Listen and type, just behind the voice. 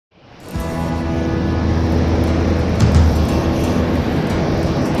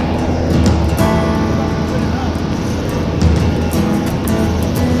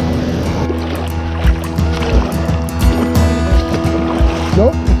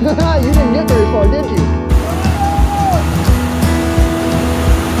You didn't get very far, did you?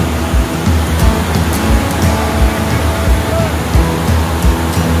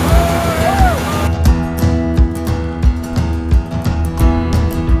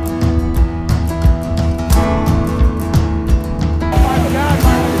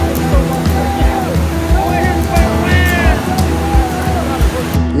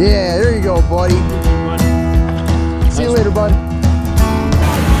 Yeah, there you go, buddy. See you later, bud.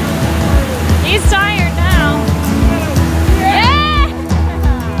 He's tired now. Yeah!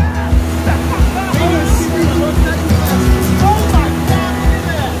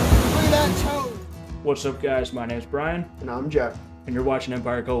 What's up, guys? My name's Brian. And I'm Geoff. And you're watching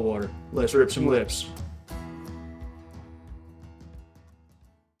EmpireColdwater. Let's rip some lips.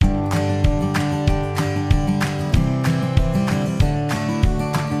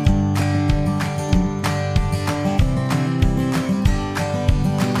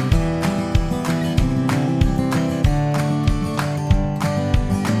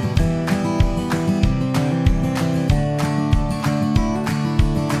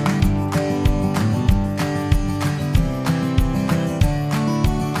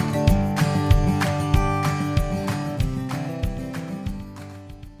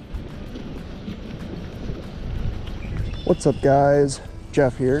 What's up, guys?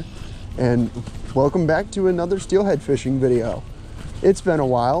 Geoff here, and welcome back to another steelhead fishing video. It's been a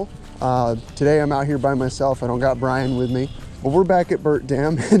while. Today I'm out here by myself. I don't got Brian with me, but we're back at Burt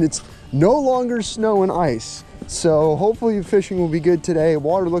Dam and it's no longer snow and ice. So hopefully the fishing will be good today.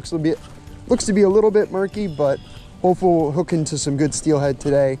 Water looks to be a little bit murky, but hopefully we'll hook into some good steelhead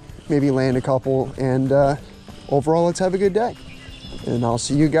today, maybe land a couple, and overall let's have a good day. And I'll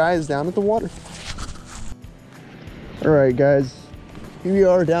see you guys down at the water. All right, guys, here we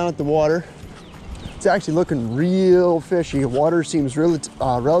are down at the water. It's actually looking real fishy. Water seems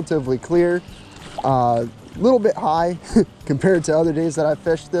relatively clear, a little bit high compared to other days that I've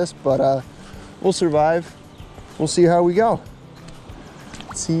fished this, but we'll survive. We'll see how we go.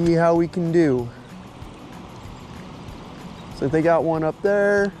 See how we can do. So they got one up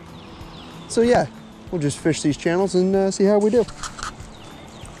there. So yeah, we'll just fish these channels and see how we do.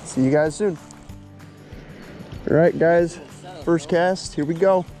 See you guys soon. All right, guys, first cast, here we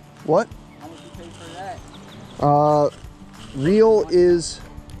go. What? How much you pay for that? Reel is,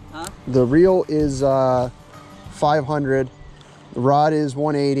 the reel is 500. The rod is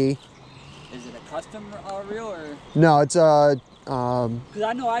 180. Is it a custom reel or? No, it's a, Because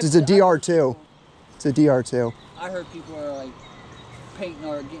I know it's a DR2. It's a DR2. I heard people are like painting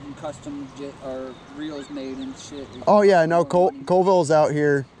or getting custom or reels made and shit. Oh yeah, no, Colville's out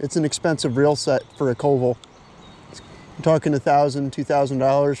here. It's an expensive reel set for a Colville. I'm talking $1,000,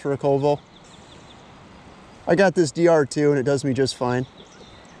 $2,000 for a Colville. I got this DR2 and it does me just fine.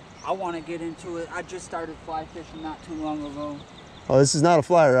 I want to get into it. I just started fly fishing not too long ago. Oh, this is not a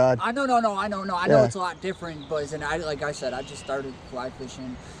fly rod. I know it's a lot different, but like I said, I just started fly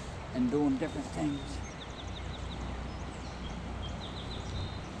fishing and doing different things.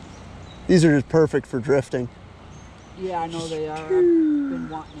 These are just perfect for drifting. Yeah, I know they are. I've been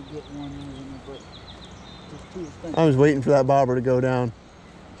wanting to get one using it, but it's too expensive. I was waiting for that bobber to go down.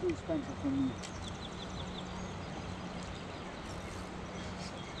 Too expensive for me.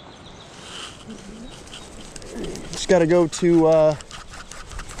 Just got to go to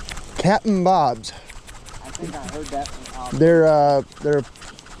Captain Bob's. I think I heard that from They're a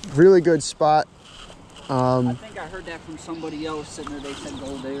really good spot. I think I heard that from somebody else sitting there. They said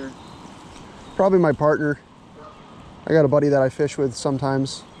go there. Probably my partner. I got a buddy that I fish with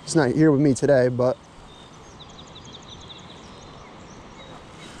sometimes. He's not here with me today, but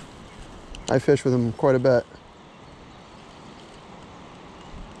I fish with him quite a bit.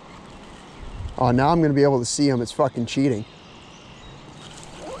 Oh, now I'm gonna be able to see him. It's fucking cheating.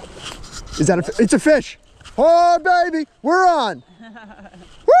 Is that a? It's a fish. Oh baby, we're on.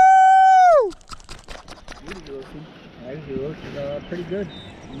 Woo! Actually looks pretty good.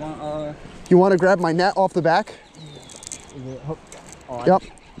 You want to grab my net off the back? Is it hooked? Oh, Yep.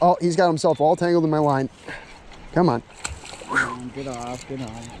 Oh, he's got himself all tangled in my line. Come on. Get off, get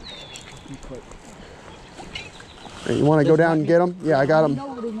off. Quick. Hey, you want to go down and get him? Yeah, I got him.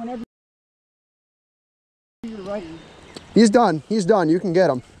 Whenever you're ready. He's done. He's done. You can get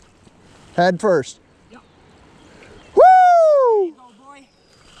him. Head first. Yep. Woo! There you go, boy.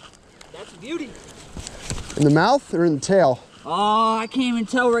 That's a beauty. In the mouth or in the tail? Oh, I can't even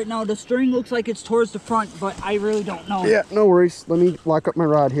tell right now. The string looks like it's towards the front, but I really don't know. Yeah, no worries. Let me lock up my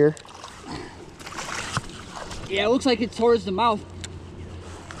rod here. Yeah, it looks like it's towards the mouth.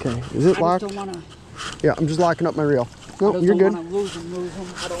 Okay, is it locked? I just don't wanna... Yeah, I'm just locking up my reel. No, you're good. I don't want to lose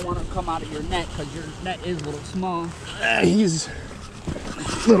them. I don't want to come out of your net because your net is a little small. He's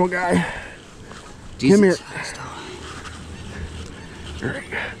a little guy. Jesus. Come here. All right.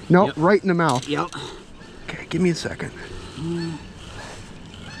 Nope, Yep. right in the mouth. Yep. Okay, give me a second.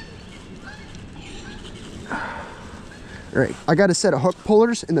 All right, I got a set of hook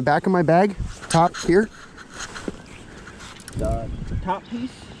pullers in the back of my bag, top here. The top piece?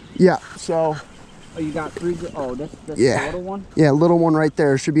 Yeah, so. Oh, you got 3. Oh, that's Yeah. the little one? Yeah, little one right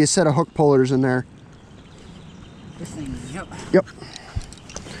there. Should be a set of hook pullers in there. This thing, yep. Yep.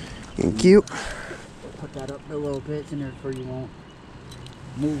 Thank you. Put that up a little bit in there for you won't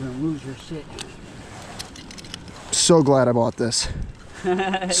move and lose your shit. So glad I bought this.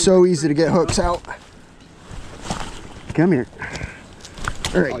 So easy to get hooks out. Come here.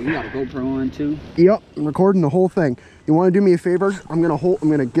 All right. Oh, you got a GoPro on too? Yep, I'm recording the whole thing. You want to do me a favor? I'm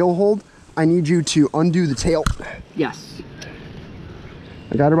gonna gill hold. I need you to undo the tail. Yes.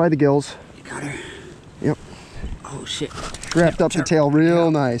 I got her by the gills. You got her? Yep. Oh shit. Wrapped up the tail real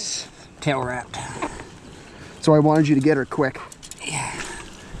nice. Tail wrapped. So I wanted you to get her quick. Yeah.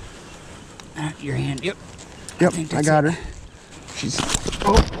 Your hand, yep. Yep, I got her. She's,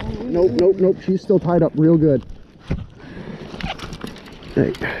 oh, nope. She's still tied up real good.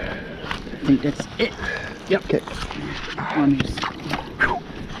 Right. I think that's it. Yep. Okay. Let me just...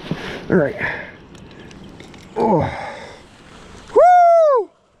 All right. Oh. Woo!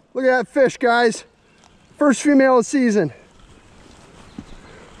 Look at that fish, guys. First female of the season.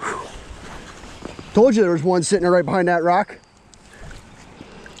 Whew. Told you there was one sitting right behind that rock.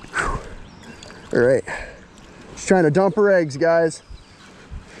 Whew. All right. Just trying to dump her eggs, guys.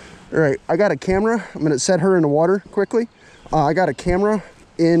 All right, I got a camera. I'm gonna set her in the water quickly. I got a camera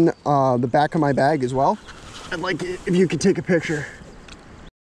in the back of my bag as well. I'd like it if you could take a picture.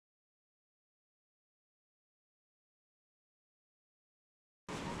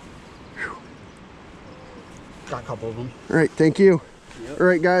 Got a couple of them. All right, thank you. Yep. All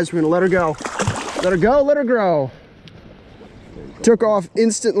right, guys, we're gonna let her go. Let her go, let her grow. Took off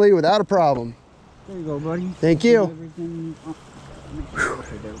instantly without a problem. There you go, buddy. Thank you. Everything. Oh,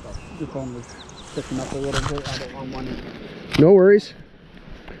 okay, there we go. The phone was sticking up a little bit. I don't want it. No worries.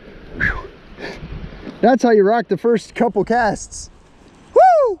 Whew. That's how you rock the first couple casts.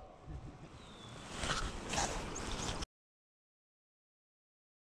 Woo!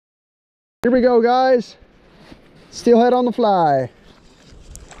 Here we go, guys. Steelhead on the fly.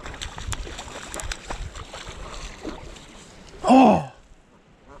 Oh,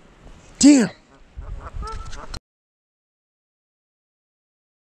 damn.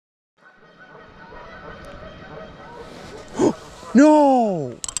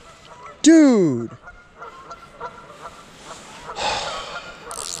 No, dude.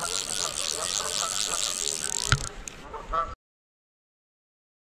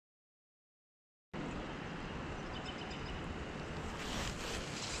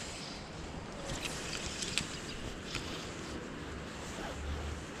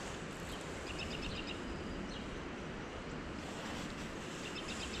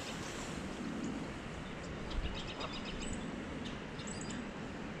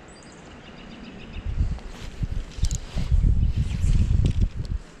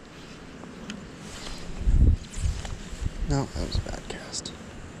 No, that was a bad cast.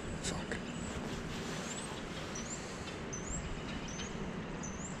 Fuck.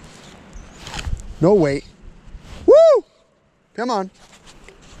 No, wait. Woo! Come on.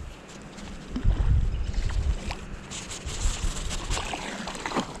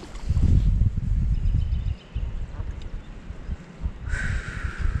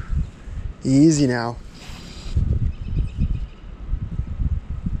 Easy now.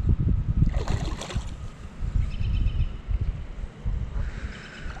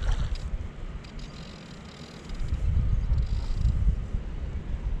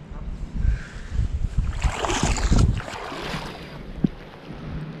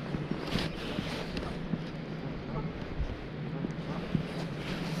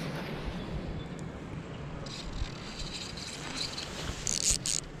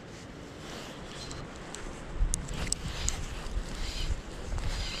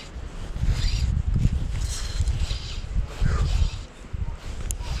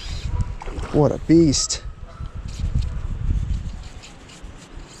 What a beast.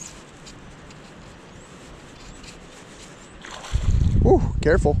 Ooh,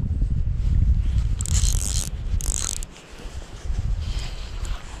 careful.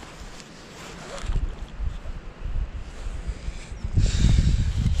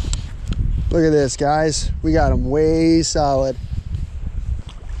 Look at this, guys. We got them way solid.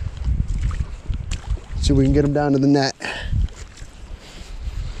 See if we can get them down to the net.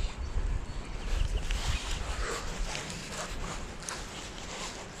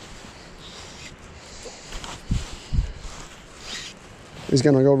 He's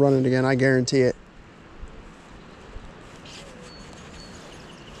gonna go run it again, I guarantee it.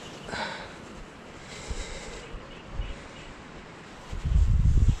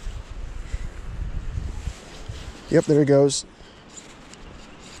 Yep, there he goes.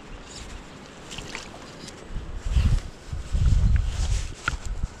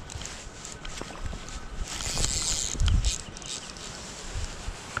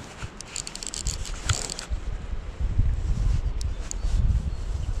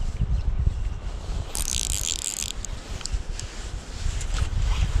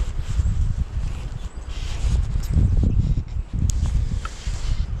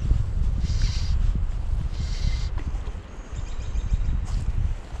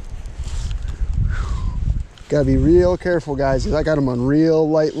 Gotta be real careful, guys, because I got him on real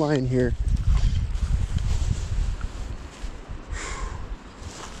light line here.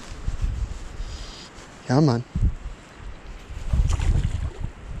 Come on.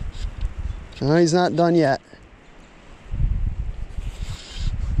 No, he's not done yet.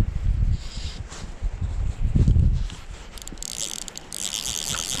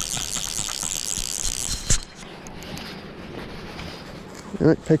 All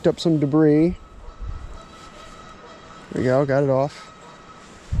right, picked up some debris. There we go, got it off.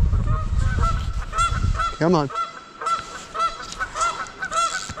 Come on.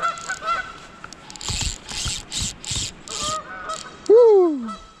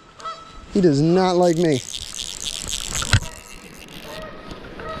 Woo! He does not like me.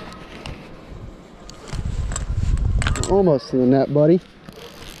 Almost to the net, buddy.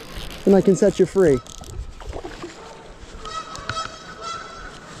 And I can set you free.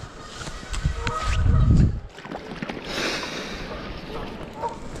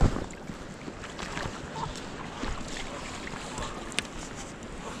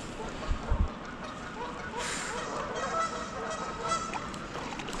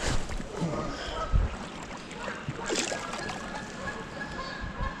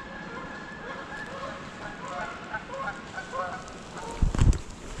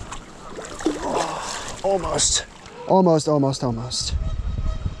 Almost. Almost, almost, almost.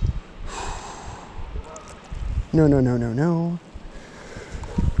 No, no, no, no, no.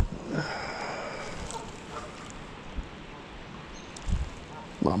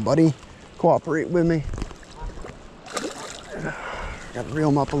 Come on, buddy. Cooperate with me. Gotta reel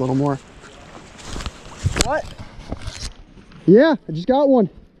him up a little more. What? Yeah, I just got one.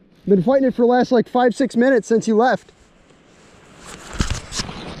 Been fighting it for the last like 5-6 minutes since you left.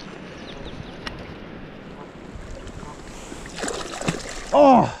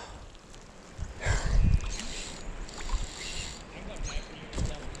 Oh!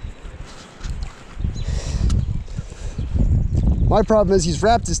 My problem is he's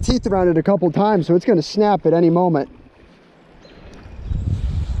wrapped his teeth around it a couple times, so it's going to snap at any moment.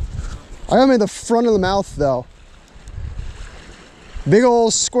 I got him in the front of the mouth, though. Big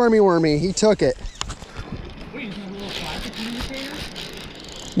old squirmy wormy. He took it. Wait, is this a little plastic communicator?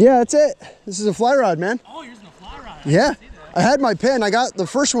 Yeah, that's it. This is a fly rod, man. Oh, you're using a fly rod. Yeah. I had my pin. I got the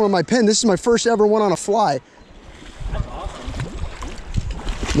first one on my pin. This is my first ever one on a fly. That's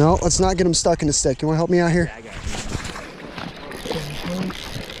awesome. No, let's not get him stuck in the stick. You want to help me out here? Yeah,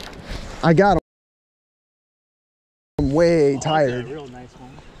 I got him. I'm way That's tired. a real nice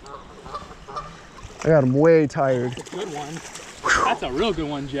one. I got him way tired. That's a good one. That's a real good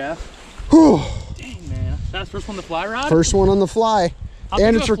one, Jeff. Whew. Dang, man. That's first one, the fly rod? First one on the fly. How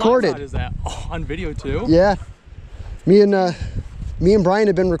And big it's of a fly recorded. rod is that? Oh, on video too? Yeah. Me and Brian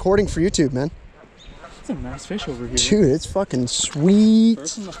have been recording for YouTube, man. That's a nice fish over here. Dude, it's fucking sweet.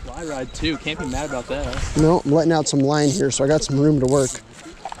 First on the fly rod too. Can't be mad about that. No, I'm letting out some line here, so I got some room to work.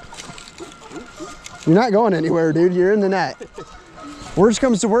 You're not going anywhere, dude. You're in the net. Worst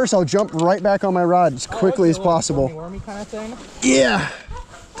comes to worst, I'll jump right back on my rod as quickly as possible. Wormy kind of thing? Yeah.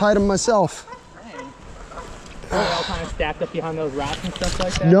 Tied them myself. Dang. They're all kind of stacked up behind those rocks and stuff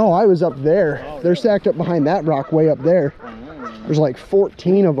like that? No, I was up there. Oh, They're really? stacked up behind that rock way up there. There's like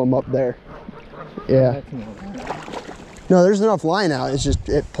 14 of them up there. Yeah. That's neat. No, there's enough line out. It's just,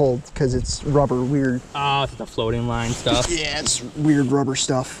 it pulled because it's rubber weird. Oh, it's the floating line stuff. Yeah, it's weird rubber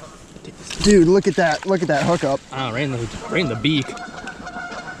stuff. Dude, look at that. Look at that hookup. Oh, right in the beak.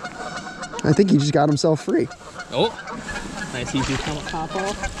 I think he just got himself free. Oh, nice easy pop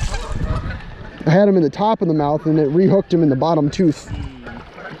off. I had him in the top of the mouth and it rehooked him in the bottom tooth.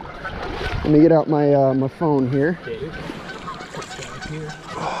 Let me get out my my phone here.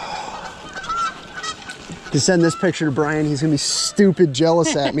 To send this picture to Brian, he's gonna be stupid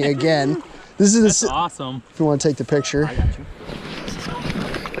jealous at me again. This is That's awesome. If you want to take the picture. I got you.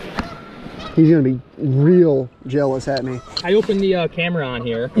 He's gonna be real jealous at me. I opened the camera on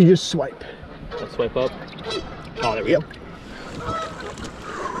here. You just swipe. I'll swipe up. Oh, there we go.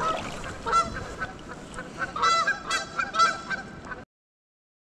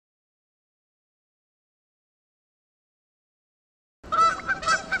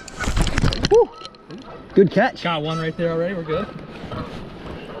 Woo. Good catch. Got one right there already. We're good.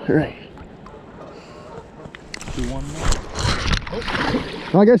 All right. Do one more. Oh.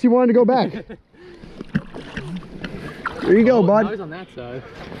 I guess you wanted to go back. There you go, bud. Now he's on that side.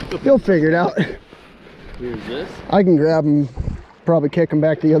 You'll figure it out. Here's this. I can grab him, probably kick him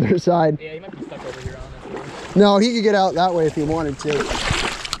back the other side. Yeah, he might be stuck over here on this one. No, he could get out that way if he wanted to.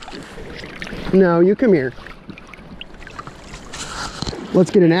 No, you come here.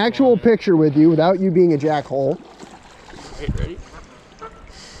 Let's get an actual picture with you without you being a jackhole. Right, ready?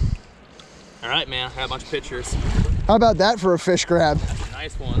 All right, man. I got a bunch of pictures. How about that for a fish grab?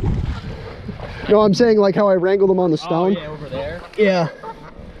 Nice one. No, I'm saying like how I wrangled him on the stone. Oh, yeah, over there. Yeah.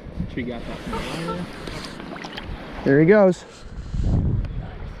 We got that from there. There he goes.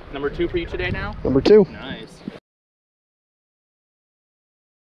 Number 2 for you today now? Number 2. Nice.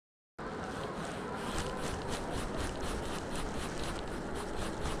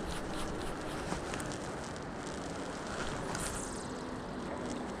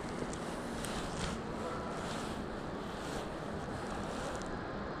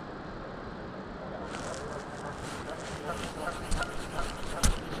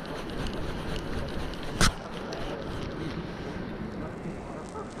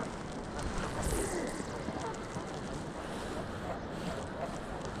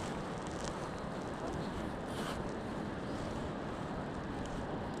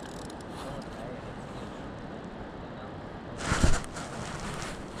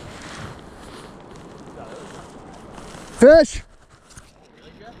 Fish!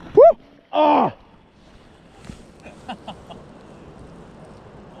 Woo! Oh!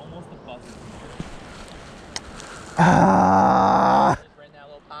 Almost a buzzard. Ah! Just right in that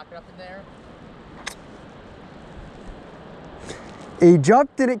little pocket up in there. He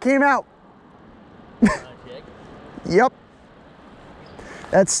jumped and it came out. Jig. Yep.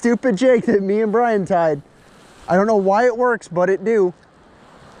 That stupid jig that me and Brian tied. I don't know why it works, but it do.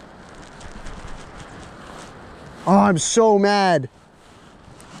 Oh, I'm so mad.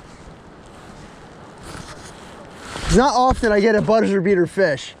 It's not often I get a buzzer beater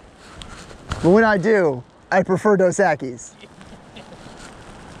fish, but when I do, I prefer Dos Equis.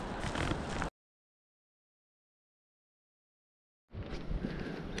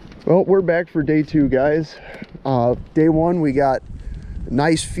 Well, we're back for day 2, guys. Day 1, we got a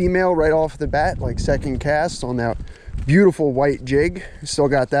nice female right off the bat, like second cast on that beautiful white jig. Still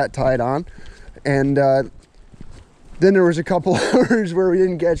got that tied on. And then there was a couple hours where we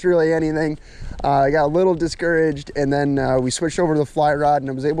didn't catch really anything. I got a little discouraged, and then we switched over to the fly rod,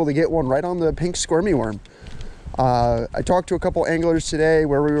 and I was able to get one right on the pink squirmy worm. I talked to a couple anglers today.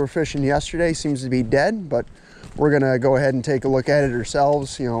 Where we were fishing yesterday seems to be dead, but we're gonna go ahead and take a look at it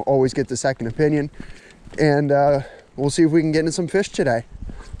ourselves. You know, always get the second opinion, and we'll see if we can get into some fish today.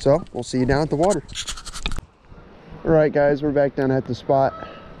 So we'll see you down at the water. All right, guys, we're back down at the spot,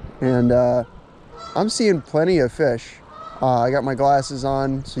 and I'm seeing plenty of fish. I got my glasses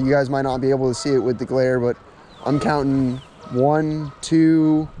on, so you guys might not be able to see it with the glare, but I'm counting 1,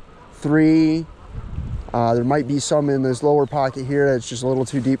 2, 3. There might be some in this lower pocket here that's just a little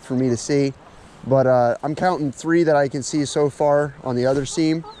too deep for me to see, but I'm counting 3 that I can see so far on the other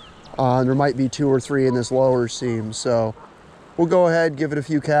seam. There might be 2 or 3 in this lower seam, so we'll go ahead, give it a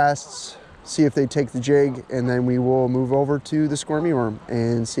few casts, see if they take the jig, and then we will move over to the squirmy worm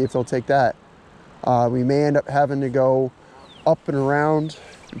and see if they'll take that. We may end up having to go up and around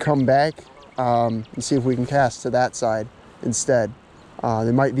and come back and see if we can cast to that side instead.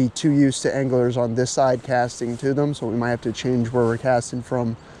 They might be too used to anglers on this side casting to them, so we might have to change where we're casting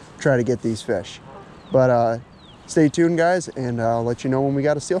from, try to get these fish. But stay tuned, guys, and I'll let you know when we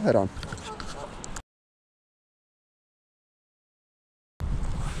got a steelhead on.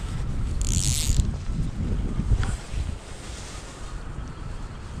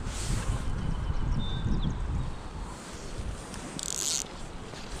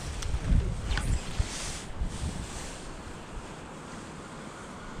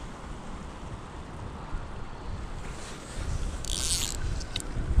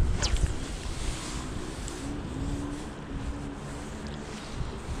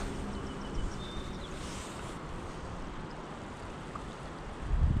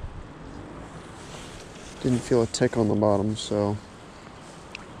 Didn't feel a tick on the bottom, so.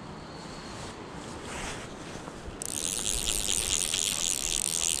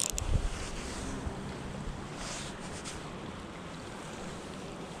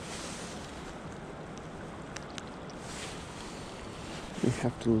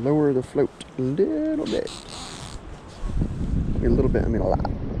 have to lower the float a little bit. A little bit, I mean a lot.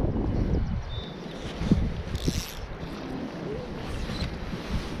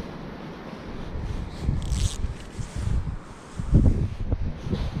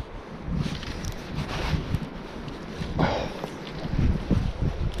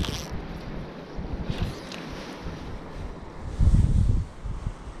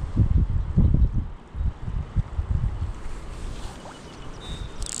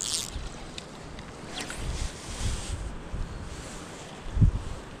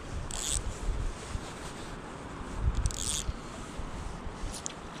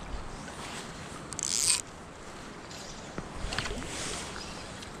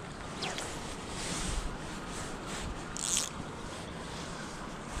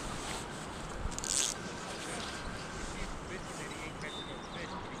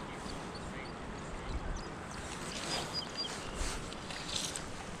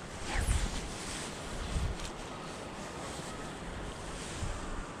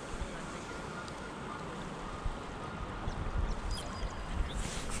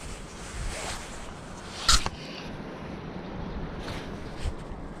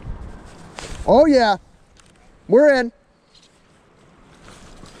 Oh yeah, we're in.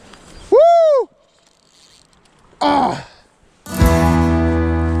 Woo! Ah!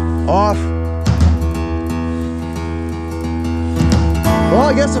 Off. Well,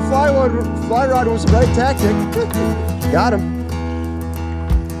 I guess the fly rod was the right tactic. Got him.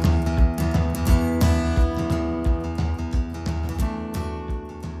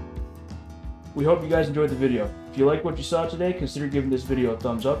 We hope you guys enjoyed the video. If you like what you saw today, consider giving this video a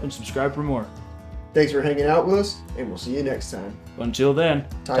thumbs up and subscribe for more. Thanks for hanging out with us, and we'll see you next time. Until then,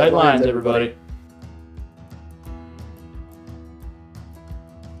 Tight lines, everybody.